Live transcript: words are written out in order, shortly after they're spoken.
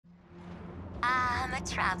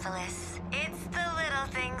Metropolis. It's the little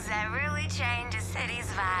things that really change a city's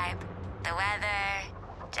vibe. The weather,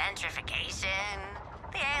 gentrification,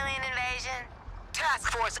 the alien invasion.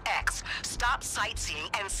 Task Force X, stop sightseeing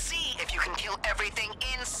and see if you can kill everything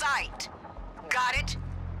in sight. Got it?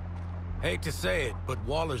 Hate to say it, but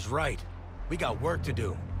Waller's right. We got work to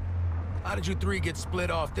do. How did you three get split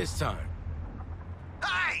off this time?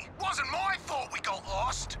 Hey! Wasn't my fault we got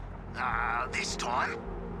lost. This time?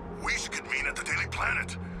 We should convene at the Daily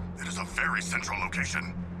Planet. It is a very central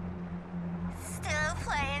location. Still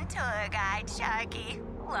playing tour guide, Sharky.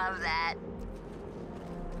 Love that.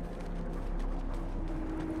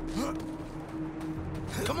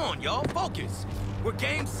 Come on, y'all, focus! We're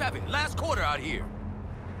Game 7, last quarter out here.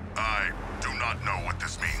 I do not know what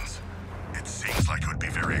this means. It seems like it would be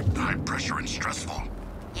very high pressure and stressful.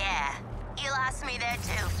 Yeah, you lost me there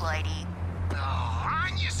too, Floydie. Oh,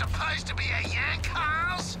 aren't you supposed to be a Yank,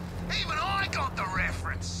 Carls? Even I got the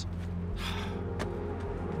reference.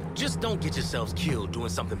 Just don't get yourselves killed doing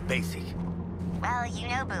something basic. Well, you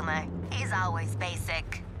know Boomer. He's always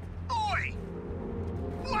basic. Oi!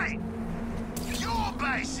 Wait! You're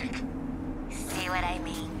basic! See what I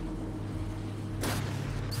mean?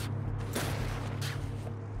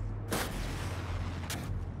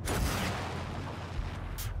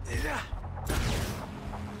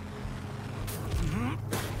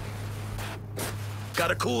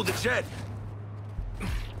 Gotta cool the jet.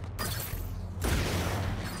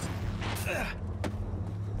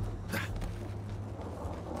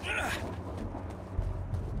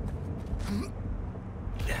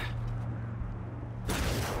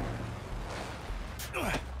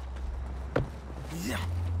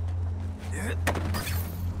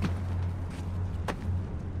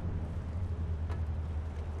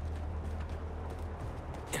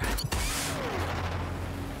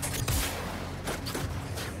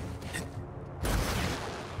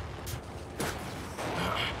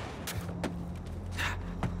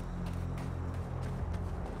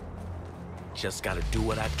 Just gotta do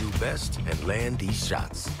what I do best and land these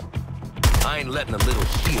shots. I ain't letting a little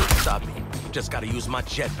shield stop me. Just gotta use my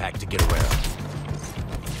jetpack to get around.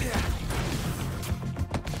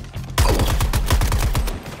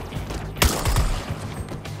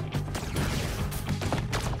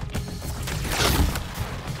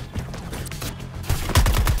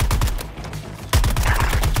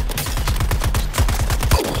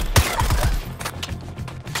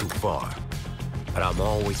 Too far. But I'm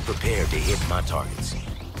always prepared to hit my targets.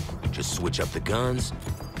 Just switch up the guns,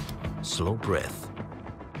 slow breath,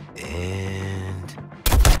 and...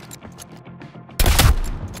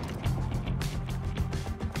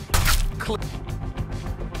 click.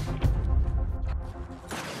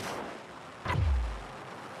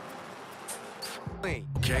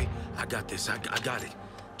 Okay, I got this, I got it.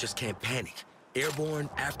 Just can't panic. Airborne,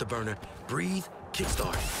 afterburner, breathe,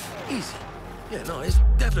 kickstart. Easy. Yeah, no, it's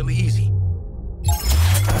definitely easy.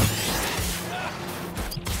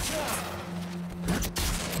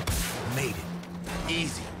 Made it.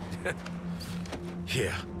 Easy.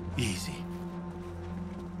 Yeah, easy.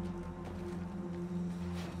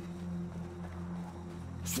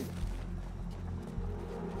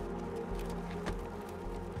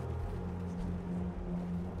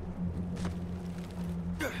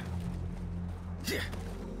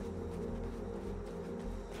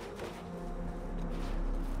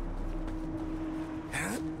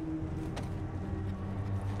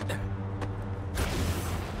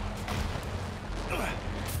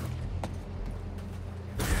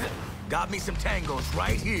 Got me some tangos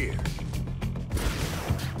right here.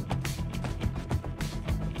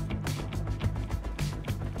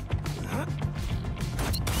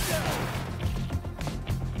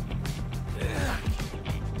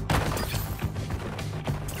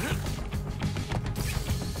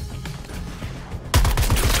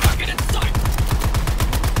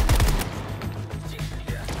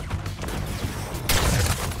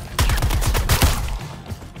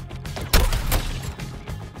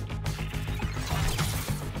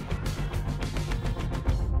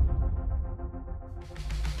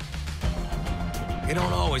 It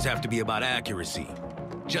don't always have to be about accuracy,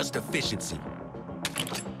 just efficiency.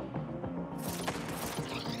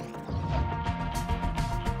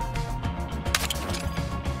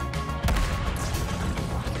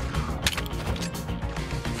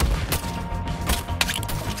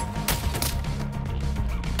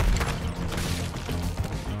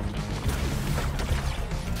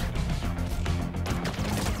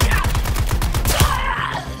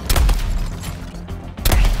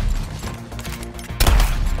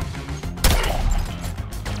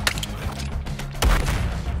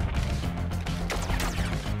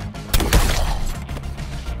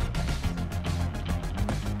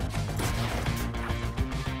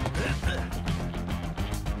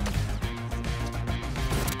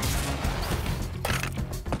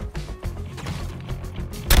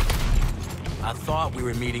 I thought we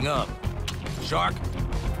were meeting up. Shark?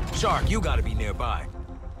 Shark, you gotta be nearby.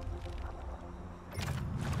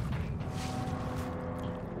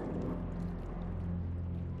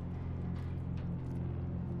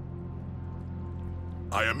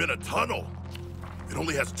 I am in a tunnel. It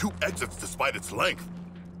only has 2 exits despite its length,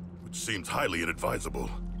 which seems highly inadvisable.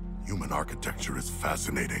 Human architecture is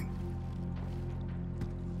fascinating.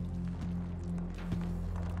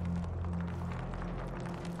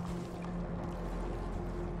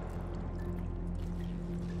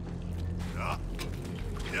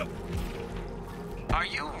 Yep. Are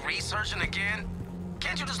you researching again?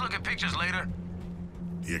 Can't you just look at pictures later?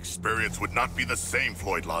 The experience would not be the same,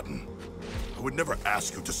 Floyd Lawton. I would never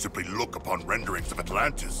ask you to simply look upon renderings of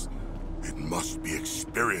Atlantis. It must be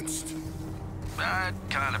experienced. I'd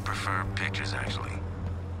kind of prefer pictures, actually.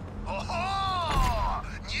 Oh,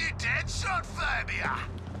 new Deadshot phobia.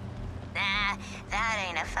 Nah, that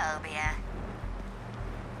ain't a phobia.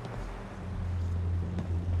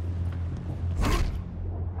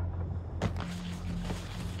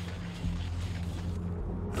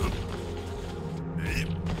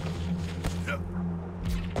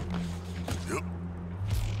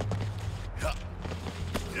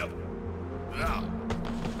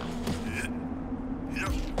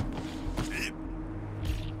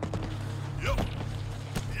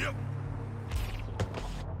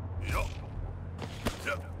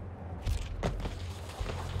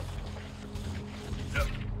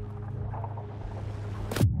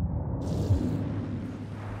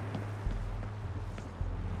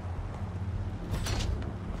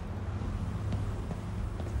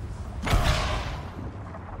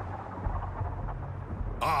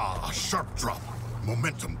 A sharp drop.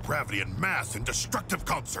 Momentum, gravity, and mass in destructive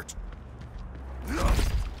concert.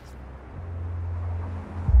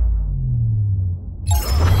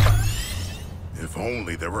 If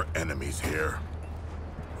only there were enemies here.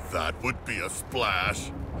 That would be a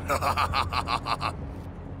splash.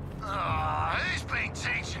 Oh, who's been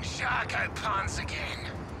teaching Sharko puns again?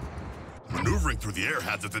 Maneuvering through the air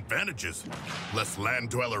has its advantages. Less land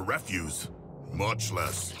dweller refuse. Much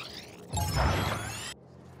less.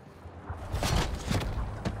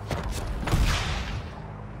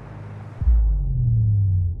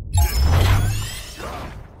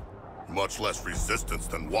 Much less resistance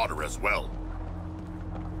than water as well.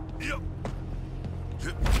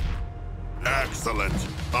 Excellent.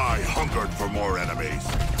 I hungered for more enemies.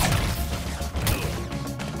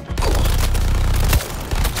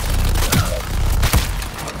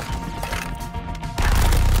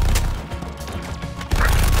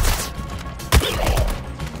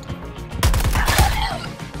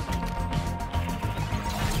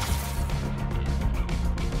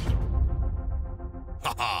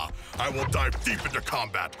 I will dive deep into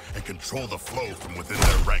combat and control the flow from within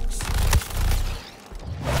their ranks.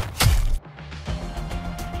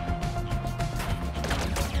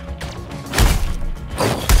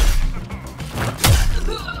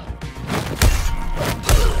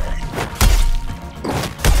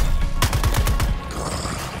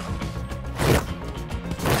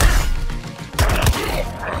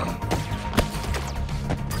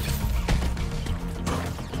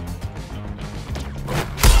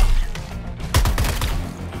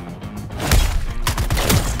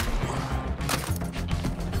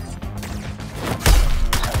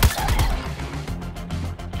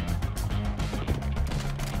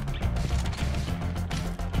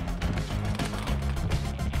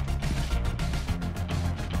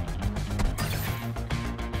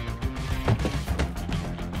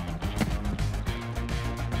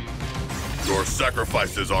 Your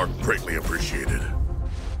sacrifices are greatly appreciated.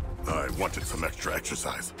 I wanted some extra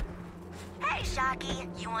exercise. Hey, Shocky,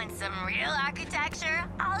 you want some real architecture?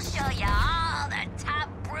 I'll show you all the top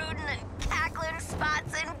brooding and cackling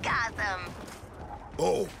spots in Gotham.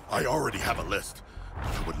 Oh, I already have a list.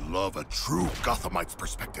 I would love a true Gothamite's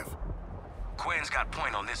perspective. Quinn's got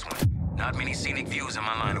point on this one. Not many scenic views in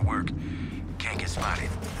my line of work. Can't get spotted.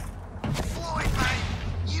 Floyd,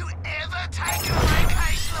 mate, you ever taken a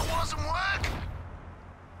vacation that wasn't work?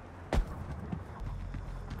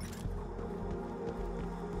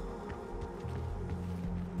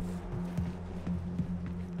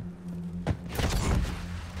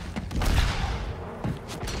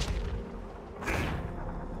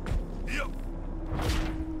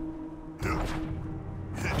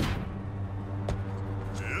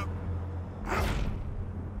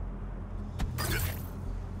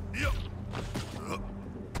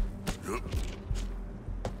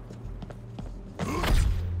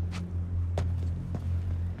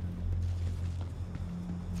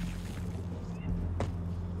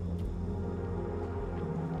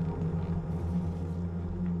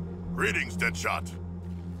 Greetings, Deadshot.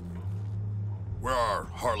 Where are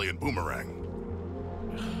Harley and Boomerang?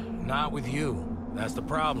 Not with you. That's the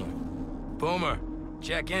problem. Boomer,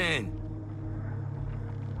 check in.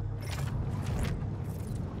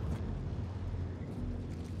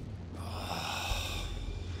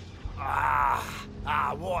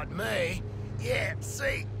 What, me? Yeah,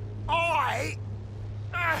 see, I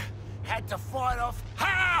had to fight off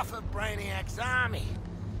half of Brainiac's army.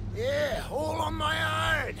 Yeah, all on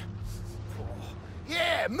my own.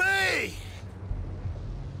 Yeah, me!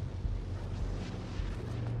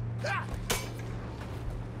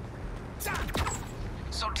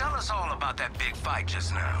 So tell us all about that big fight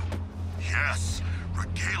just now. Yes,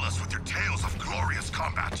 regale us with your tales of glorious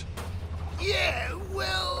combat. Yeah,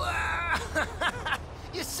 well,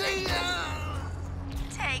 you see,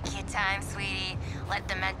 Take your time, sweetie. Let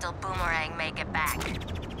the mental boomerang make it back.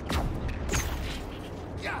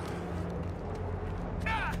 yeah.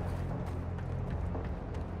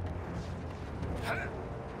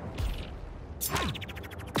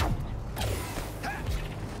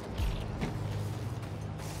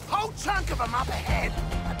 Whole chunk of them up ahead.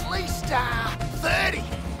 At least, 30.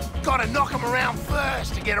 Gotta knock them around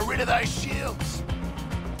first to get rid of those shields.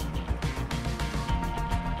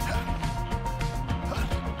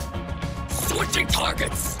 Switching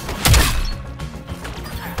targets!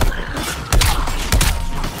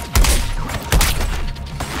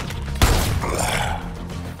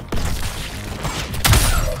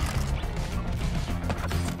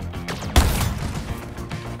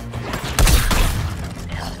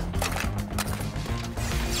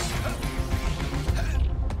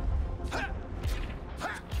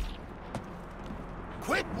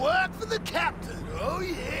 Quick work for the captain, oh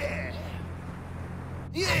yeah!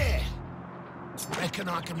 Yeah! Reckon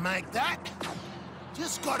I can make that.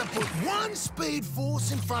 Just gotta put one speed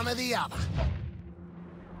force in front of the other.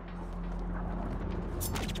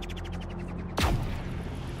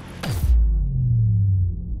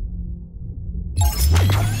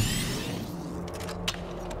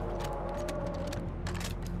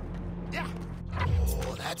 Yeah.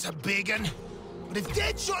 Oh, that's a big one. But if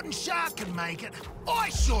Deadshot and Shark can make it, I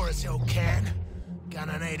sure as hell can.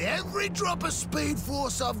 Gonna need every drop of speed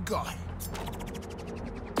force I've got.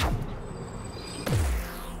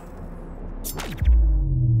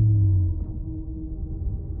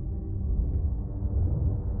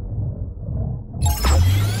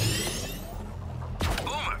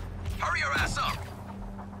 Boomer, hurry your ass up.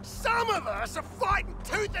 Some of us are fighting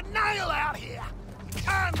tooth and nail out here. You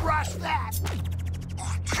can't rush that.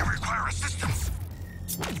 Do you require assistance?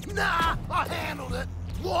 Nah, I handled it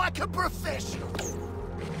like a professional.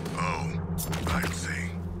 Oh, I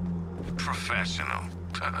see. Professional.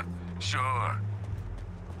 Sure.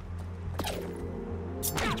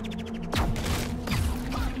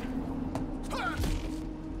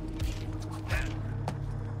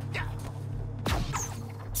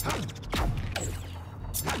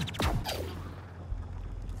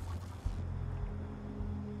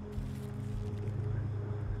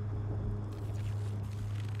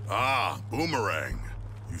 Ah, Boomerang.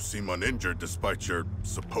 You seem uninjured despite your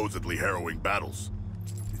supposedly harrowing battles.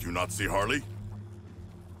 Did you not see Harley?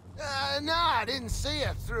 No, I didn't see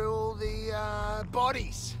her through all the,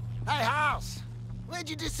 bodies. Hey, House, where'd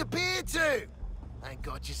you disappear to? Ain't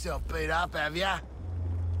got yourself beat up, have ya?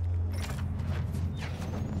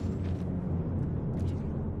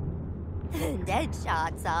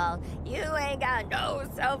 Deadshot's all. You ain't got no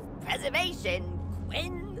self-preservation,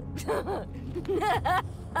 Quinn.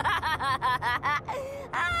 I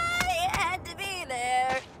had to be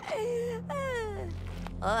there.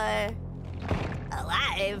 Or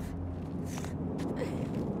alive.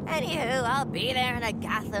 Anywho, I'll be there in a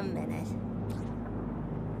Gotham minute.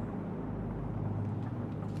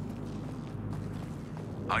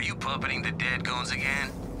 Are you puppeting the dead goons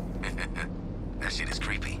again? That shit is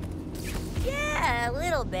creepy. Yeah, a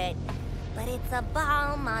little bit. But it's a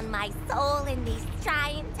balm on my soul in these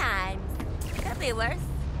trying times. Could be worse.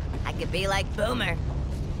 I could be like Boomer.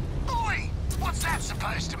 Oi! What's that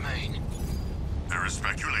supposed to mean? There is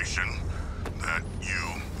speculation that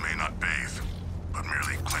you may not bathe, but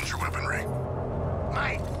merely cleanse your weaponry.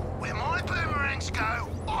 Mate, where my boomerangs go,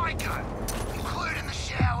 I go. Including the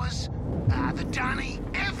showers, the dunny,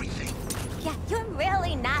 everything. Yeah, you're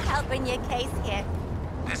really not helping your case here.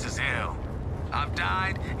 This is hell. I've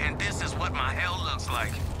died, and this is what my hell looks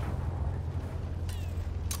like.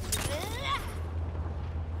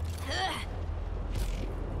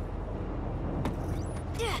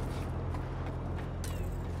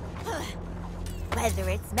 Whether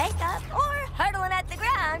it's makeup or hurtling at the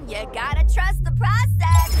ground, you gotta trust the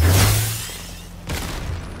process.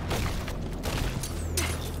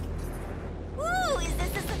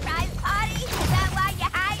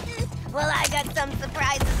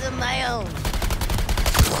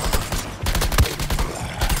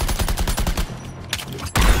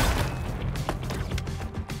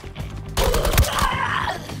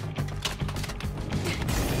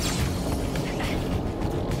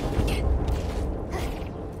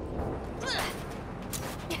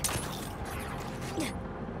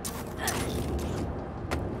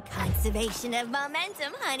 Conservation of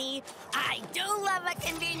momentum, honey. I do love a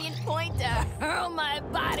convenient point to hurl my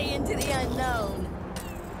body into the unknown.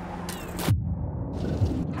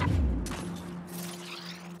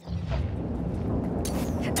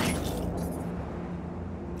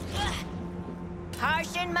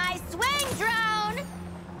 Harshen my swing drone!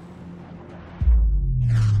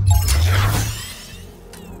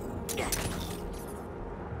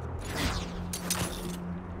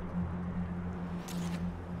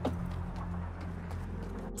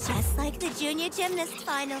 Just like the junior gymnast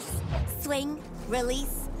finals. Swing,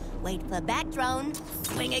 release, wait for back drone,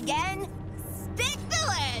 swing again, stick the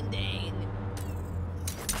landing.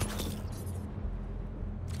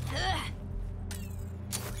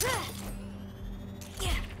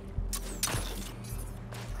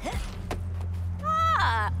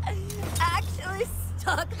 Ah, actually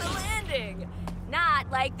stuck the landing. Not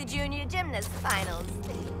like the junior gymnast finals.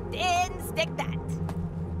 Didn't stick that.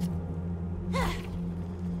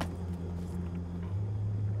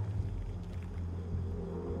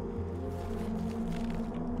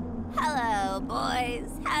 Hello, boys.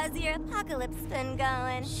 How's your apocalypse been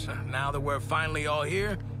going? Now that we're finally all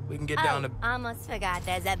here, we can get down to... Almost forgot.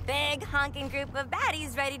 There's a big honking group of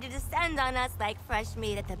baddies ready to descend on us like fresh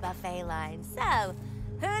meat at the buffet line. So,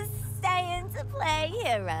 who's staying to play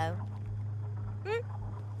hero?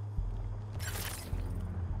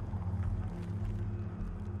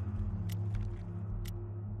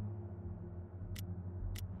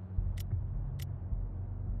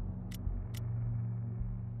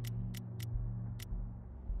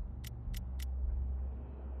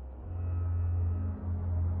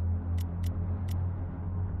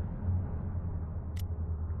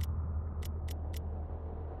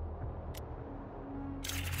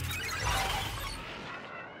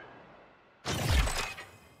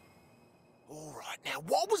 Now,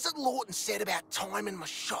 what was it Lawton said about timing my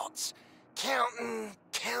shots? Counting,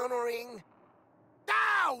 countering?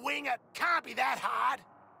 Ah, wing it! Can't be that hard!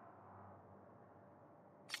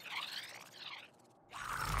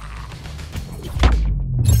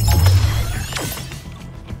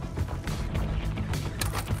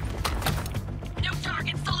 New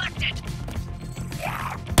target selected!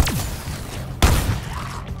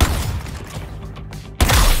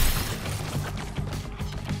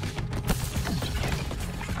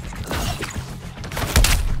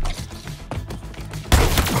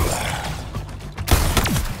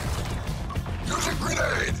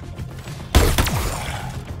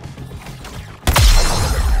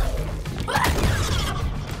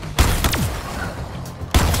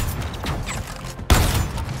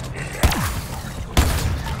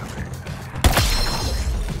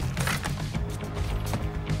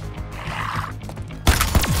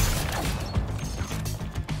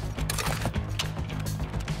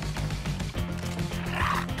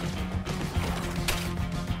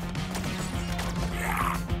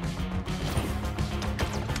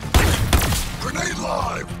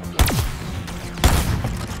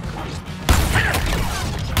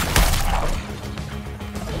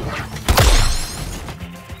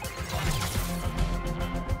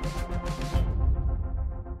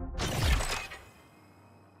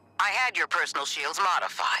 Your personal shield's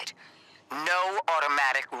modified. No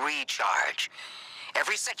automatic recharge.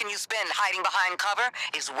 Every second you spend hiding behind cover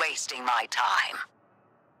is wasting my time.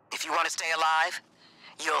 If you want to stay alive,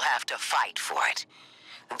 you'll have to fight for it.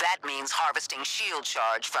 That means harvesting shield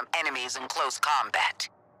charge from enemies in close combat.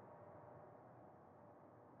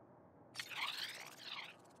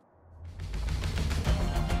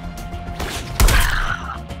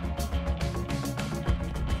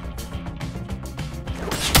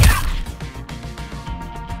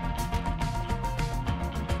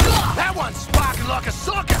 That one's sparking like a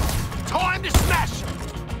socket! Time to smash him!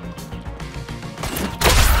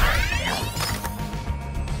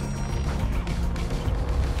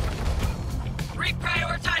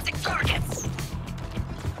 Reprioritizing targets!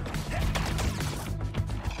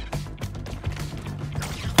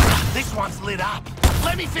 This one's lit up.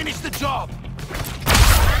 Let me finish the job!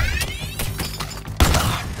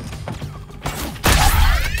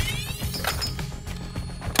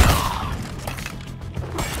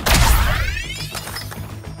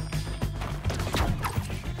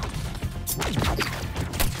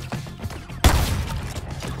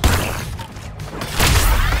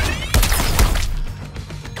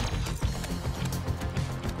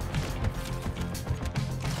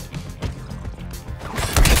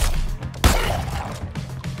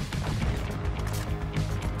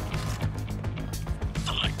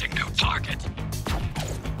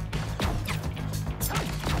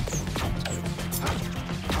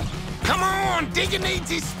 Digger needs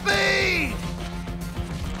his speed!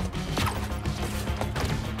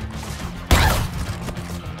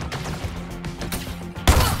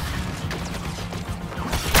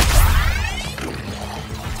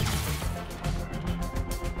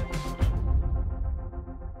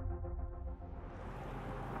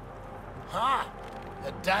 Huh,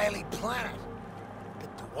 the Daily Planet.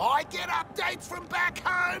 But do I get updates from back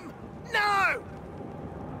home? No!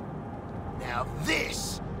 Now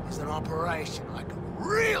this is an operation I could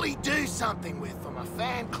really do something with for my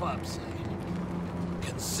fan club scene.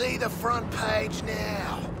 Can see the front page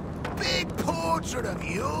now. Big portrait of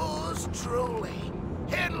yours truly.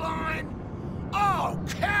 Headline, "Oh,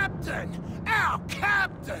 Captain! Our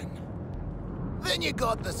Captain!" Then you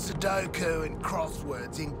got the Sudoku and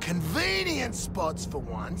crosswords in convenient spots for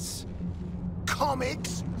once.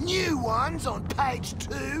 Comics, new ones on page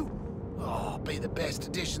 2. Oh, be the best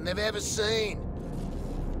edition they've ever seen.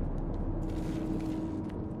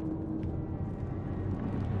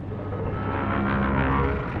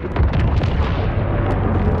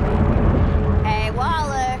 Hey,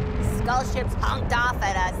 Waller. Skull ship's honked off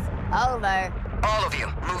at us. Over. All of you,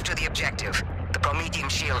 move to the objective. The Promethean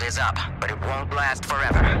shield is up, but it won't last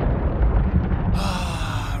forever.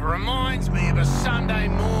 Reminds me of a Sunday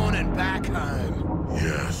morning back home.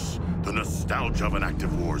 Yes, the nostalgia of an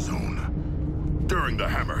active war zone. During the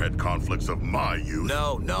Hammerhead conflicts of my youth...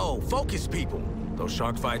 No, focus, people. Those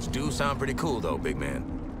shark fights do sound pretty cool, though, big man.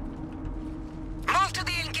 Move to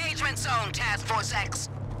the engagement zone, Task Force X.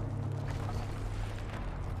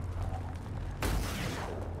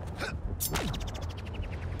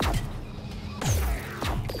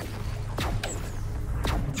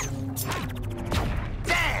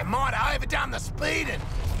 Damn, might have overdone the speeding.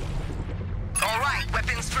 All right,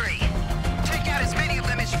 weapons free. Take out as many of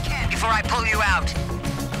them as you can before I pull you out.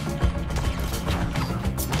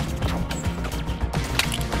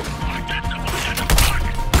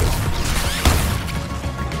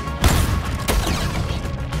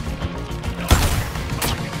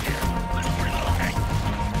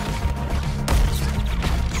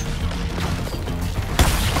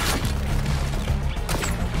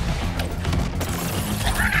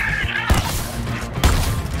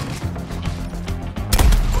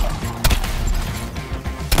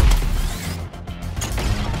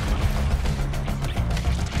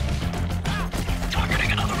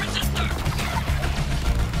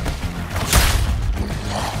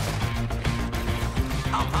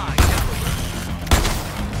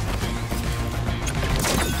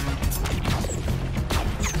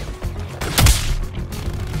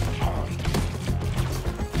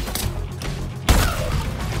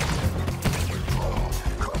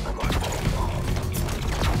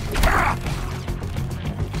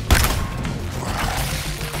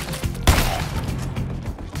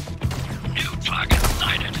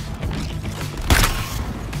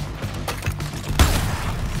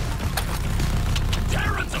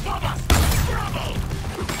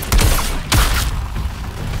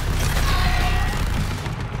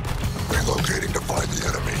 Relocating to find the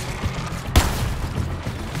enemy.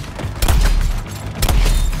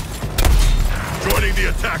 Joining the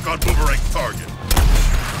attack on Boomerang's target.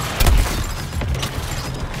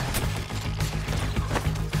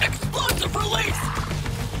 Explosive release!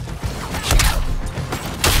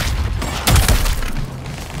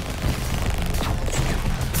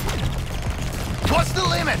 What's the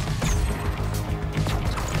limit?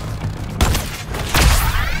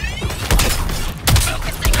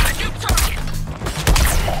 Focusing on a new target!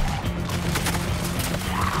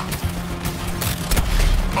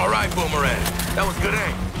 All right, Boomerang. That was good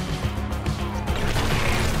aim.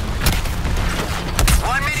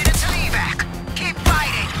 1 minute until evac. Keep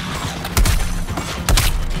fighting.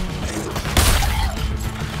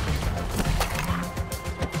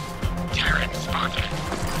 Terran spotted.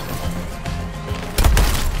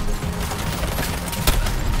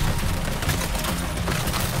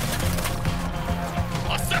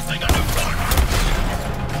 Assessing a new target!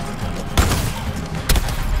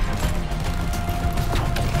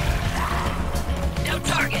 No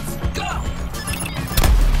targets! Go!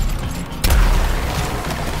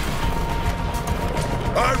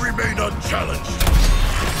 I remain unchallenged.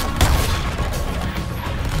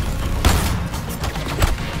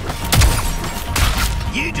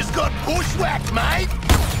 You just got bushwhacked, mate!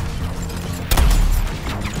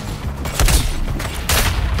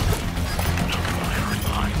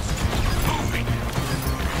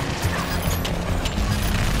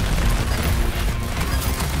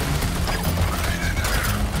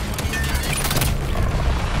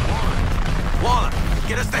 Waller,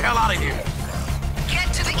 get us the hell out of here.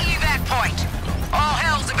 Get to the evac point. All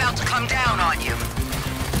hell's about to come down on you.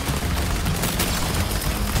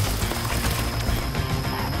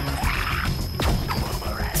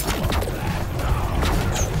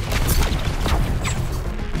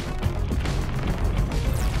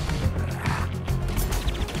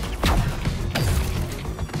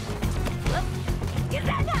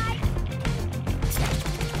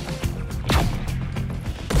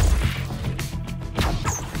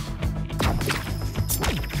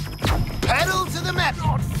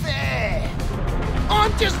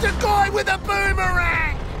 guy with a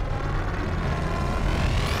boomerang!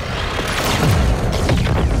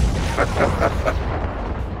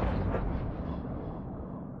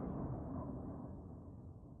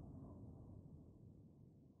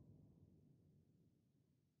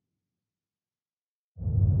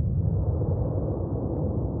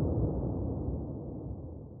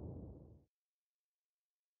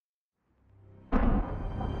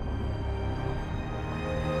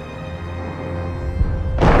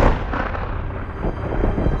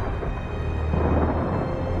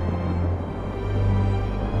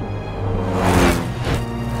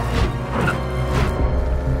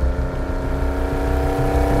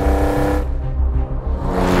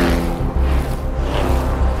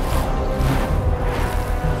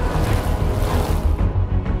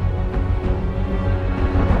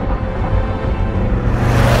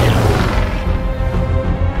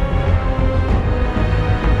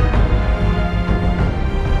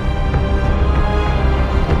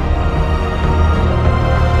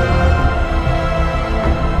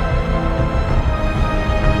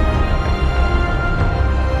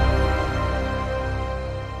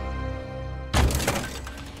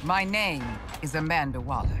 My name is Amanda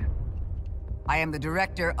Waller. I am the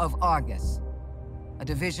director of Argus, a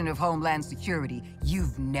division of Homeland Security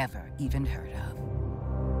you've never even heard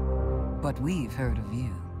of. But we've heard of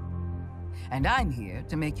you. And I'm here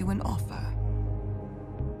to make you an offer.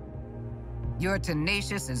 You're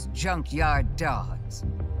tenacious as junkyard dogs.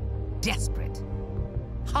 Desperate.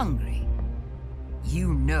 Hungry.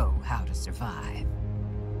 You know how to survive.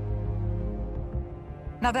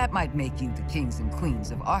 Now that might make you the kings and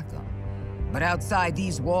queens of Arkham, but outside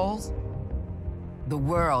these walls, the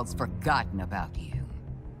world's forgotten about you.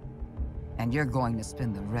 And you're going to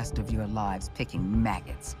spend the rest of your lives picking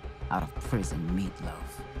maggots out of prison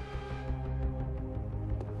meatloaf.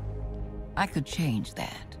 I could change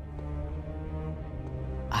that.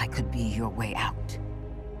 I could be your way out.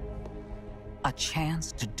 A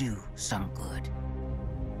chance to do some good.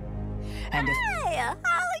 And if... Hey,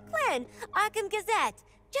 Harley Quinn, Arkham Gazette.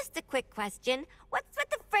 Just a quick question. What's with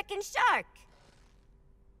the frickin' shark?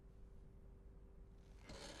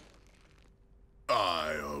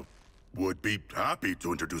 I, would be happy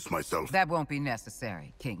to introduce myself. That won't be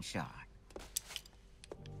necessary, King Shark.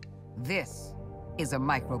 This is a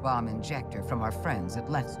microbomb injector from our friends at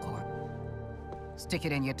LexCorp. Stick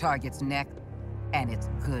it in your target's neck, and it's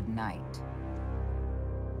good night.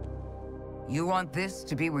 You want this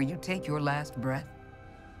to be where you take your last breath?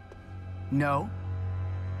 No?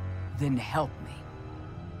 Then help me.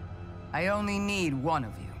 I only need one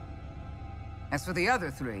of you. As for the other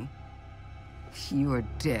three, you are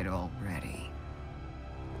dead already.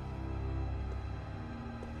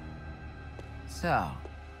 So,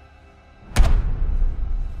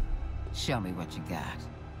 show me what you got.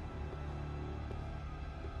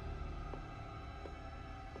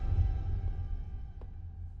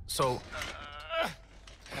 So...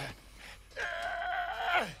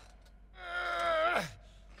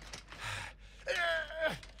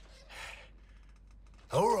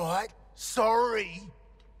 All right, sorry.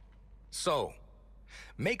 So,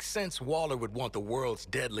 makes sense Waller would want the world's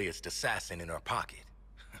deadliest assassin in her pocket.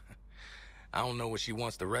 I don't know what she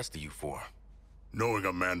wants the rest of you for. Knowing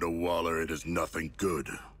Amanda Waller, it is nothing good.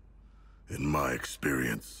 In my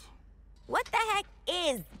experience. What the heck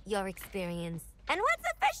is your experience? And what's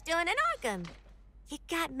the fish doing in Arkham? You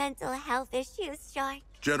got mental health issues, Shark?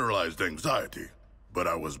 Generalized anxiety. But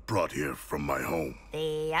I was brought here from my home.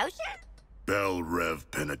 The ocean? Bell Rev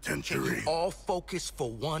Can Penitentiary. you all focus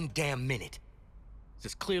for one damn minute?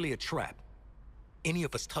 This is clearly a trap. Any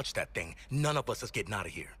of us touch that thing, none of us is getting out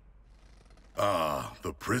of here. Ah,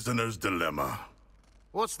 the prisoner's dilemma.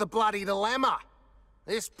 What's the bloody dilemma?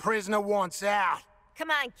 This prisoner wants out. Come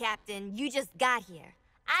on, Captain. You just got here.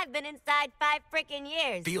 I've been inside 5 frickin'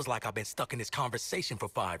 years. Feels like I've been stuck in this conversation for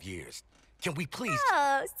 5 years. Can we please...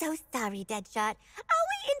 Oh, so sorry, Deadshot. Are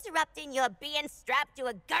we interrupting your being strapped to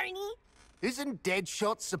a gurney? Isn't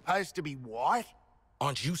Deadshot supposed to be white?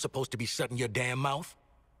 Aren't you supposed to be shutting your damn mouth?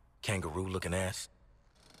 Kangaroo-looking ass.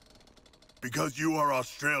 Because you are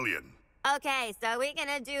Australian. Okay, so we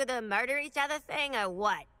gonna do the murder each other thing or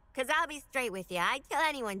what? Cause I'll be straight with you. I'd kill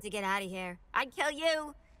anyone to get out of here. I'd kill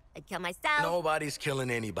you. I'd kill myself. Nobody's killing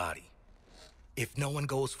anybody. If no one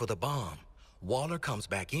goes for the bomb, Waller comes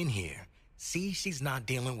back in here, sees she's not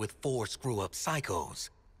dealing with 4 screw-up psychos.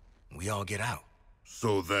 We all get out.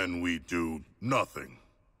 So then we do nothing.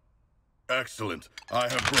 Excellent. I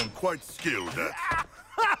have grown quite skilled at...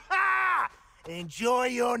 Enjoy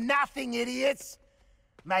your nothing, idiots.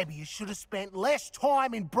 Maybe you should have spent less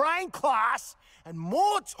time in brain class and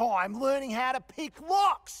more time learning how to pick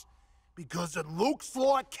locks. Because it looks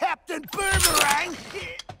like Captain Boomerang...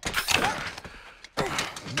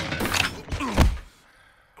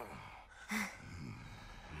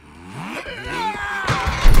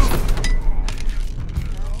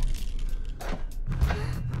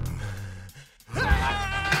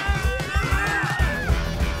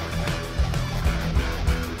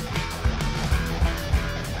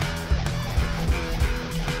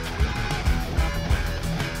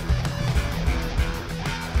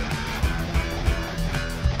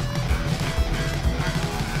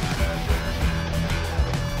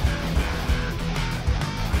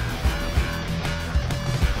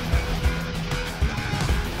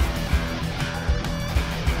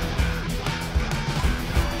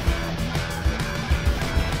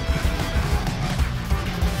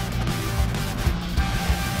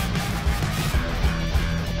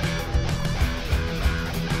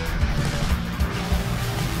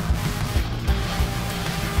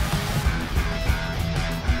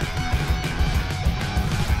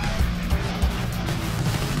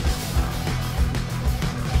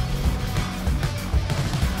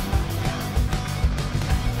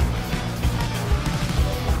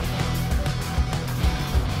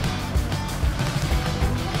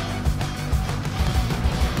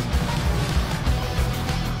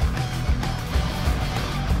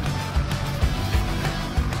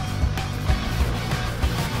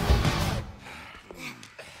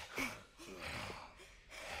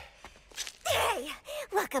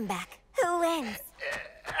 Welcome back. Who wins?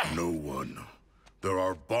 No one. There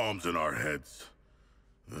are bombs in our heads.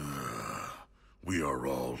 We are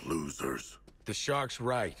all losers. The shark's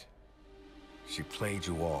right. She played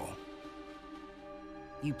you all.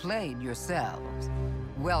 You played yourselves.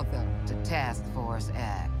 Welcome to Task Force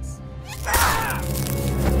X.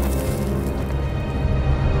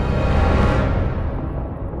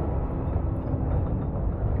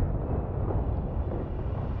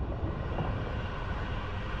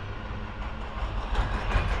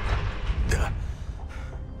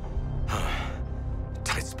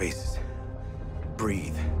 Tight spaces.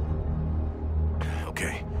 Breathe.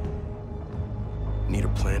 Okay. Need a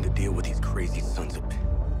plan to deal with these crazy sons of...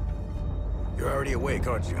 You're already awake,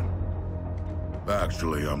 aren't you?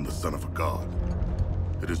 Actually, I'm the son of a god.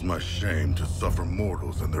 It is my shame to suffer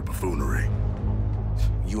mortals and their buffoonery.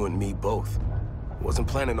 You and me both. Wasn't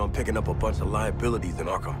planning on picking up a bunch of liabilities in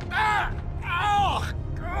Arkham. Oh,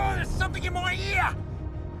 there's something in my ear!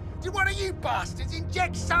 Did one of you bastards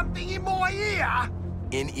inject something in my ear?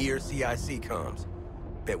 In-ear CIC comms.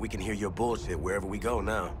 Bet we can hear your bullshit wherever we go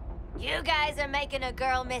now. You guys are making a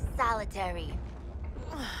girl miss solitary.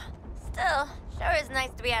 Still, sure is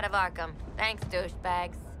nice to be out of Arkham. Thanks,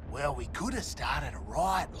 douchebags. Well, we could have started a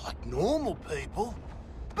riot like normal people.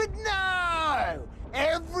 But no!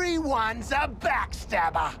 Everyone's a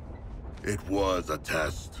backstabber! It was a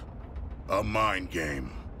test. A mind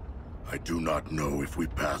game. I do not know if we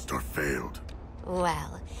passed or failed.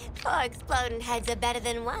 Well, 4 exploding heads are better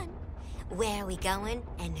than 1. Where are we going,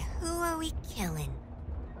 and who are we killing?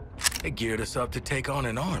 They geared us up to take on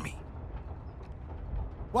an army.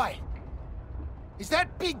 Wait. Is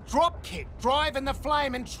that big dropkick driving the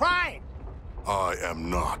flaming train? I am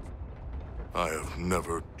not. I have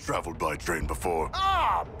never traveled by train before.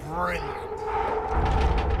 Oh, brilliant.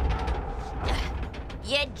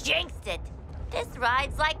 You jinxed it. This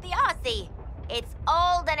ride's like the Aussie. It's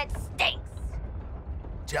old and it stinks.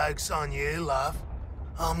 Joke's on you, love.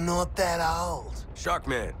 I'm not that old.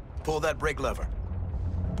 Sharkman, pull that brake lever.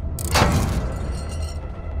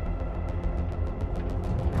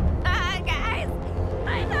 Guys,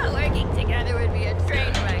 I thought working together would be a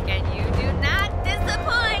train wreck, and you do not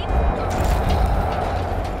disappoint.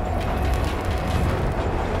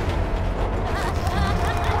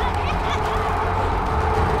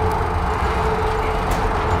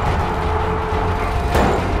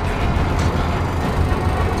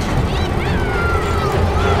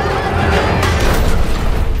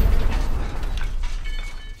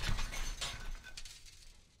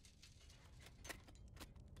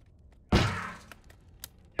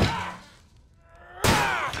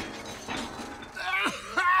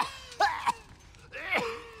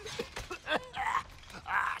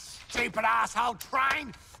 Stupid asshole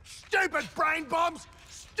train! Stupid brain bombs!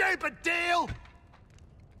 Stupid deal!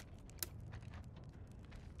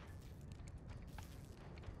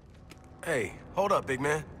 Hey, hold up, big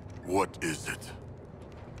man. What is it?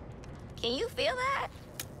 Can you feel that?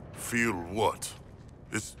 Feel what?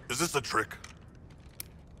 Is this a trick?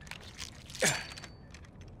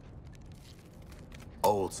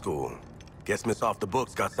 Old school. Guess Miss Off the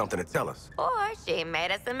Books got something to tell us. Or she made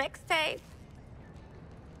us a mixtape.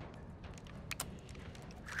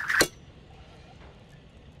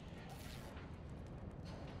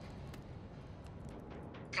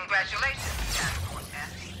 Congratulations, Task Force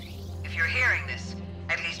X. If you're hearing this,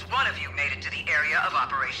 at least one of you made it to the area of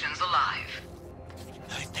operations alive.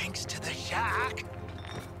 No thanks to the shark.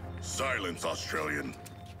 Silence, Australian.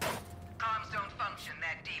 Comms don't function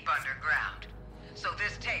that deep underground, so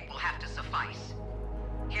this tape will have to suffice.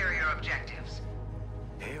 Here are your objectives.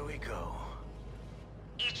 Here we go.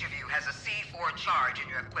 Each of you has a C4 charge in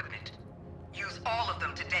your equipment. Use all of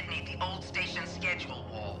them to detonate the old station schedule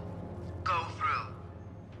wall. Go through.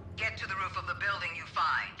 Get to the roof of the building you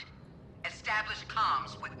find. Establish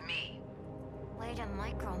comms with me. Way to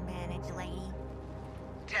micromanage, lady.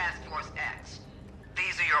 Task Force X.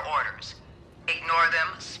 These are your orders. Ignore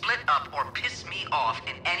them, split up, or piss me off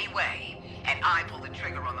in any way, and I pull the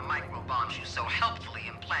trigger on the microbombs you so helpfully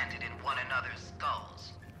implanted in one another's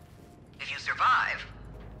skulls. If you survive,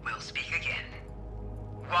 we'll speak again.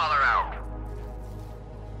 Waller out.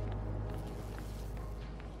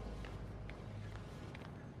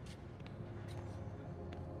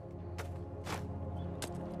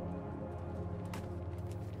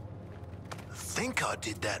 I think I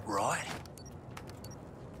did that right.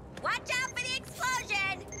 Watch out for the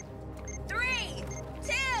explosion! 3,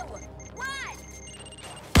 2, 1!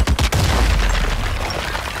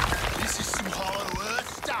 This is some Hollow Earth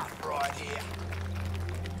stuff right here.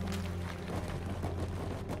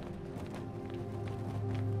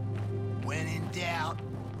 When in doubt,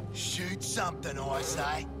 shoot something, I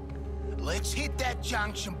say. Let's hit that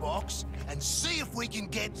junction box and see if we can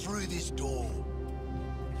get through this door.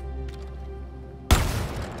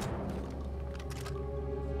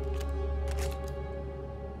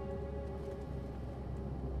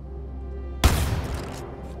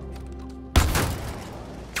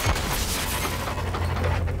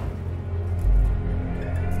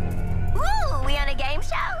 Ooh, we on a game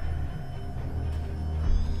show?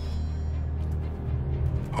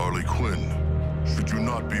 Harley Quinn, should you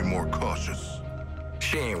not be more cautious?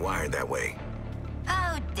 She ain't wired that way.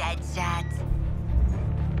 Oh, Deadshot.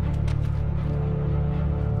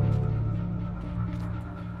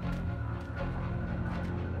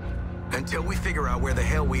 Until we figure out where the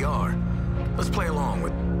hell we are, let's play along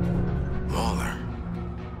with Waller.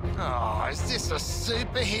 Oh, is this a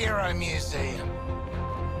superhero museum?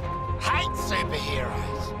 Hate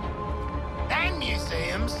superheroes. And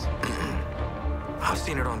museums. I've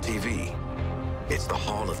seen it on TV. It's the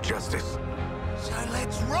Hall of Justice. So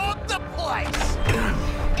let's rob the place!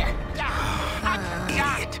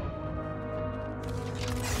 Idiot.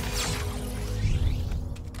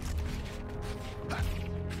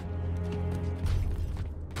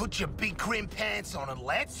 Put your big crim pants on and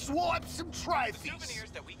let's swipe some trophies.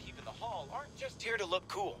 Souvenirs that we keep in the hall aren't just here to look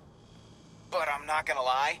cool. But I'm not gonna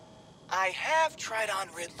lie, I have tried on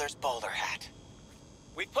Riddler's bowler hat.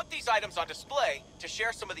 We've put these items on display to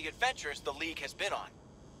share some of the adventures the League has been on,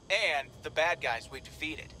 and the bad guys we've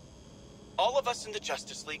defeated. All of us in the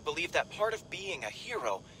Justice League believe that part of being a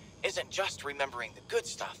hero isn't just remembering the good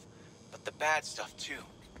stuff, but the bad stuff too.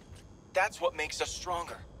 That's what makes us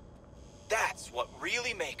stronger. That's what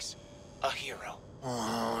really makes a hero.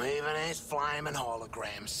 Oh, even his flaming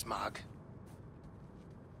hologram smug.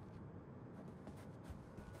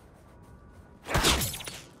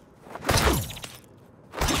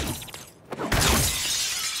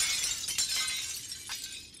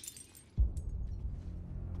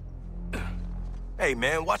 Hey,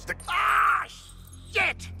 man, watch the Ah,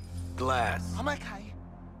 shit! glass. I'm okay.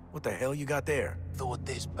 What the hell you got there? Thought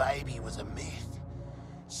this baby was a myth.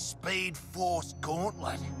 Speed Force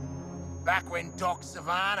Gauntlet. Back when Doc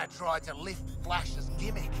Savannah tried to lift Flash's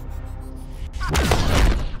gimmick.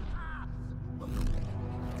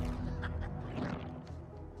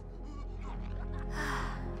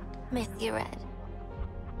 Miss you, Red.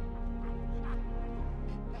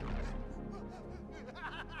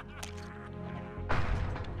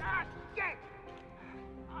 Ah, shit!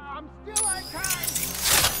 I'm still okay!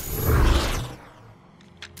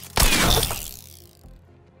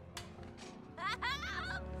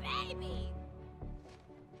 Oh, baby!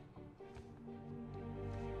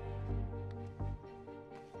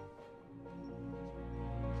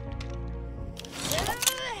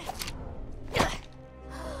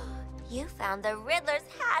 You found the Riddler's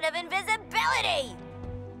hat of invisibility!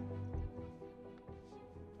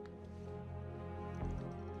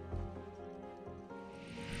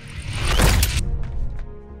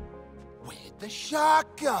 Where'd the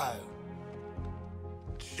shark go?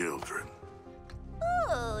 Children.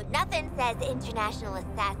 Ooh, nothing says international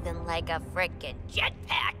assassin like a frickin'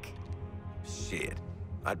 jetpack. Shit.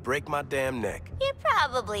 I'd break my damn neck. You're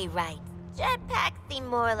probably right. Jetpacks seem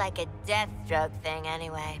more like a Deathstroke thing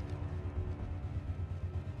anyway.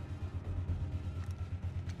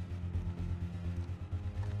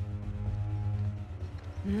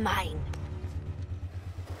 Mine.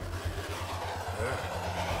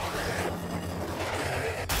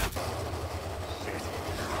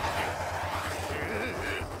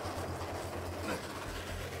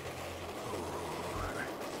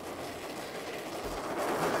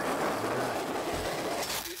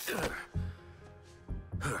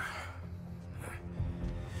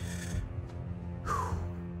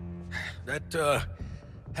 That,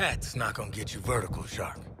 hat's not gonna get you vertical,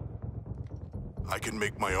 Shark. I can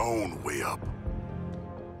make my own way up.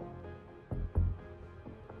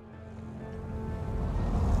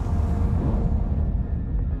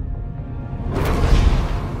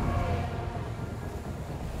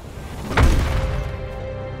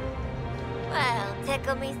 Well,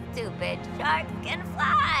 tickle me stupid. Sharks can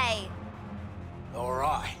fly. All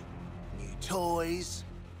right. New toys,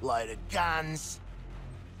 load of guns.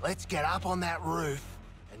 Let's get up on that roof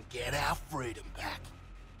and get our freedom back.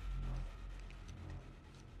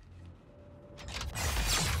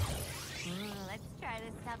 Let's try this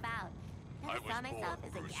stuff out. I Never was saw myself born as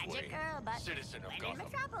a Bruce gadget Wayne, girl, but citizen of when in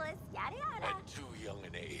Gotham. Metropolis, yada yada. At too young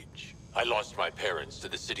an age, I lost my parents to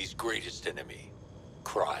the city's greatest enemy,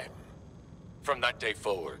 crime. From that day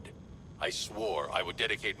forward, I swore I would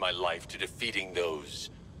dedicate my life to defeating those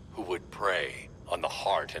who would prey on the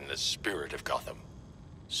heart and the spirit of Gotham.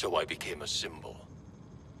 So I became a symbol.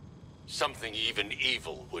 Something even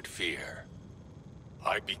evil would fear.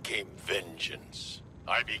 I became vengeance.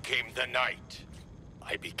 I became the Knight.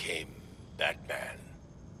 I became Batman.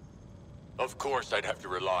 Of course, I'd have to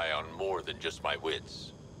rely on more than just my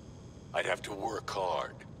wits. I'd have to work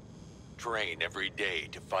hard, train every day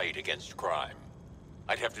to fight against crime.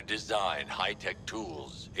 I'd have to design high-tech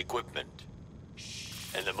tools, equipment,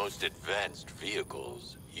 and the most advanced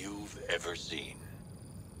vehicles you've ever seen.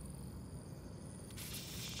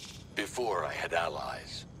 Before, I had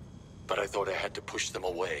allies, but I thought I had to push them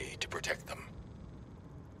away to protect them.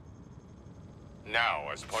 Now,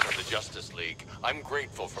 as part of the Justice League, I'm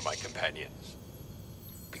grateful for my companions.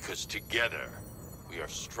 Because together, we are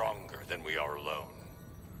stronger than we are alone.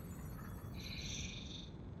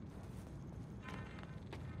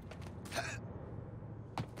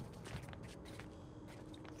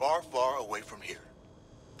 Far, far away from here,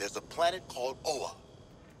 there's a planet called Oa,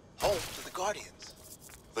 home to the Guardians.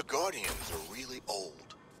 The Guardians are really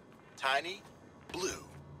old, tiny, blue,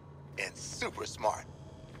 and super smart.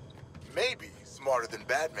 Maybe smarter than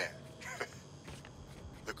Batman.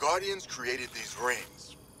 The Guardians created these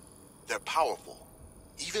rings. They're powerful,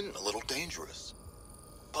 even a little dangerous.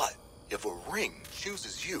 But if a ring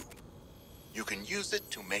chooses you, you can use it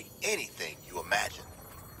to make anything you imagine.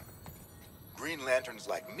 Green Lanterns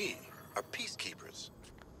like me are peacekeepers.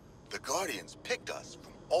 The Guardians picked us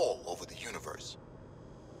from all over the universe.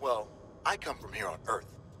 Well, I come from here on Earth.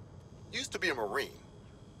 Used to be a Marine,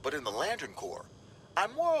 but in the Lantern Corps,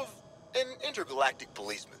 I'm more of an intergalactic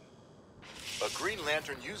policeman. A Green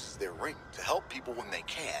Lantern uses their ring to help people when they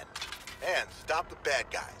can, and stop the bad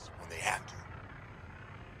guys when they have to.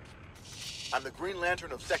 I'm the Green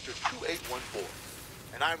Lantern of Sector 2814,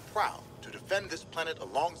 and I'm proud to defend this planet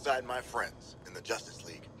alongside my friends in the Justice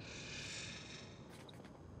League.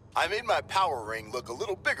 I made my power ring look a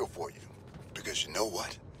little bigger for you, because you know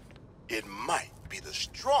what? It might be the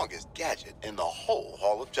strongest gadget in the whole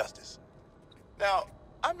Hall of Justice. Now,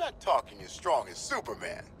 I'm not talking as strong as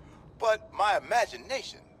Superman, but my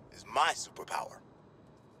imagination is my superpower.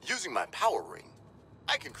 Using my power ring,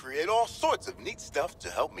 I can create all sorts of neat stuff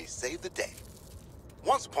to help me save the day.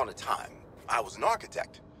 Once upon a time, I was an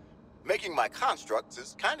architect. Making my constructs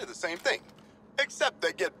is kind of the same thing, except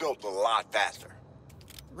they get built a lot faster.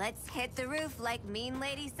 Let's hit the roof like Mean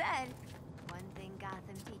Lady said. One thing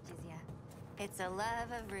Gotham teaches ya. It's a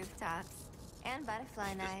love of rooftops and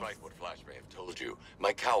butterfly knives. Despite what Flash may have told you,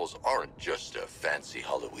 my cowls aren't just a fancy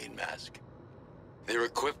Halloween mask. They're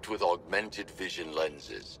equipped with augmented vision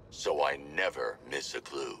lenses, so I never miss a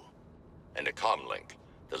clue. And a comlink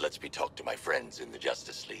that lets me talk to my friends in the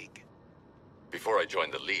Justice League. Before I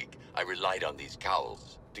joined the League, I relied on these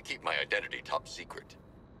cowls to keep my identity top secret.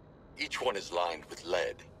 Each one is lined with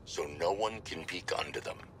lead, so no one can peek under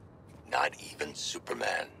them. Not even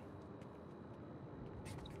Superman.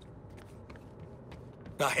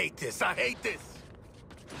 I hate this. I hate this.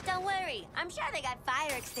 Don't worry, I'm sure they got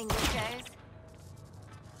fire extinguishers.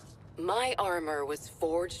 My armor was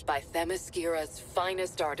forged by Themyscira's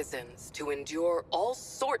finest artisans to endure all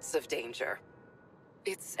sorts of danger.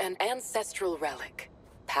 It's an ancestral relic,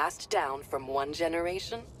 passed down from one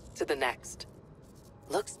generation to the next.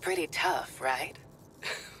 Looks pretty tough, right?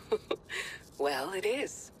 Well, it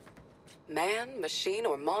is. Man, machine,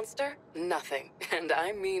 or monster? Nothing, and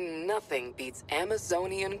I mean nothing, beats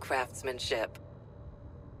Amazonian craftsmanship.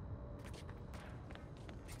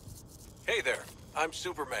 Hey there, I'm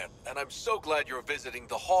Superman, and I'm so glad you're visiting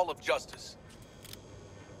the Hall of Justice.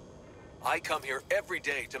 I come here every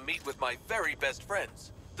day to meet with my very best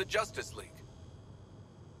friends, the Justice League.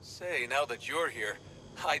 Say, now that you're here,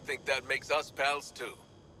 I think that makes us pals too.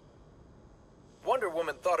 Wonder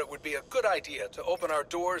Woman thought it would be a good idea to open our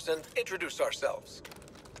doors and introduce ourselves.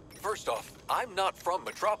 First off, I'm not from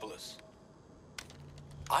Metropolis.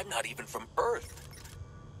 I'm not even from Earth.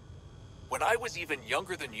 When I was even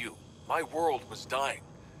younger than you, my world was dying.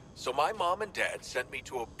 So my mom and dad sent me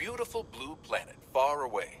to a beautiful blue planet far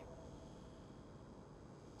away.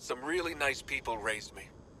 Some really nice people raised me,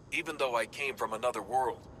 even though I came from another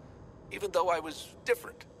world, even though I was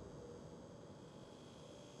different.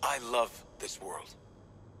 I love this world,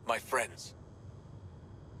 my friends,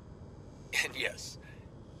 and yes,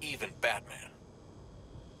 even Batman.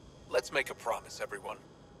 Let's make a promise, everyone.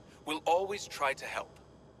 We'll always try to help,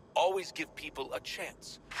 always give people a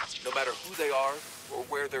chance, no matter who they are or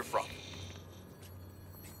where they're from.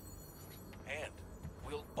 And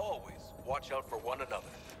we'll always watch out for one another.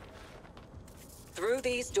 Through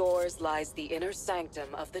these doors lies the inner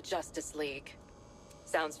sanctum of the Justice League.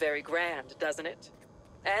 Sounds very grand, doesn't it?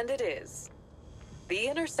 And it is. The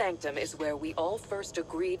inner sanctum is where we all first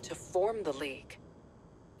agreed to form the League.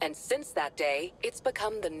 And since that day, it's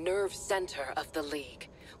become the nerve center of the League,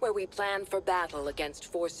 where we plan for battle against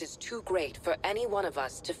forces too great for any one of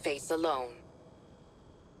us to face alone.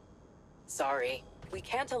 Sorry, we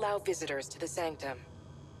can't allow visitors to the sanctum.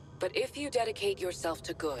 But if you dedicate yourself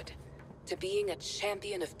to good, to being a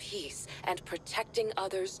champion of peace and protecting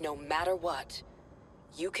others no matter what,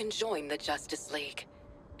 you can join the Justice League.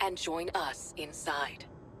 And join us inside.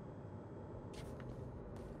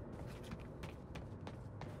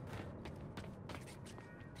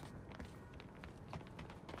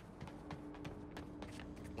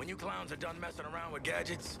 When you clowns are done messing around with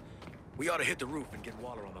gadgets, we ought to hit the roof and get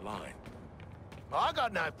Waller on the line. I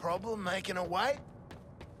got no problem making her wait.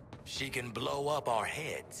 She can blow up our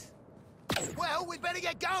heads. Well, we better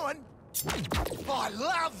get going. I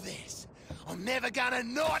love this. I'm never gonna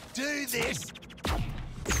not do this.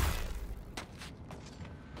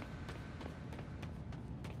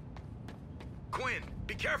 Quinn,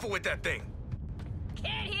 be careful with that thing.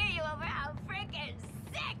 Can't hear you over how freaking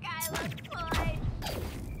sick I look, Floyd.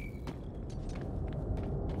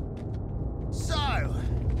 So,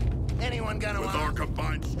 anyone gonna... With our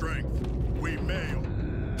combined strength, we may...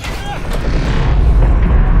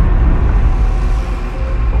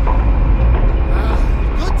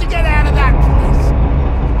 Good to get out of that place.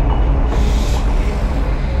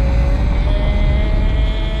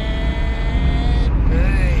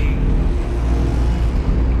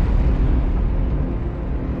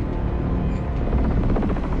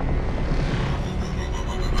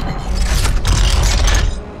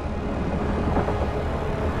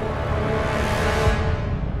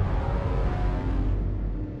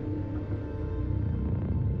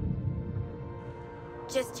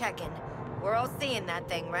 Just checking. We're all seeing that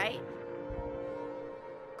thing, right?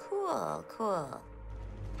 Cool, cool.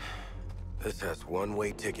 This has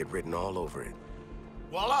one-way ticket written all over it.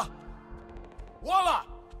 Waller? Waller!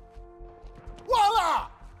 Waller!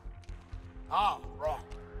 Oh, right.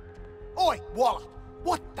 Oi, Waller,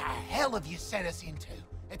 what the hell have you sent us into?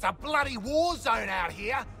 It's a bloody war zone out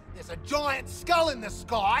here. There's a giant skull in the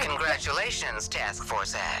sky. Congratulations, Task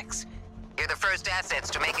Force X. You're the first assets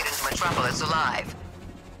to make it into Metropolis alive.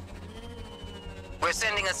 We're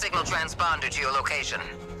sending a signal transponder to your location.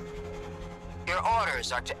 Your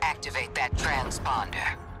orders are to activate that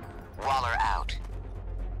transponder. Waller out.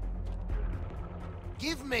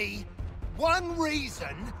 Give me one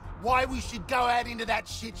reason why we should go out into that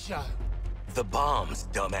shit show. The bombs,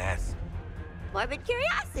 dumbass. Morbid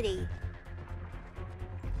curiosity.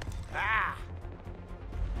 Ah!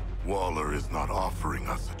 Waller is not offering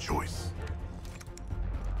us a choice.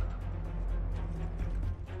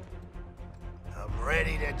 I'm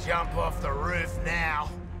ready to jump off the roof now.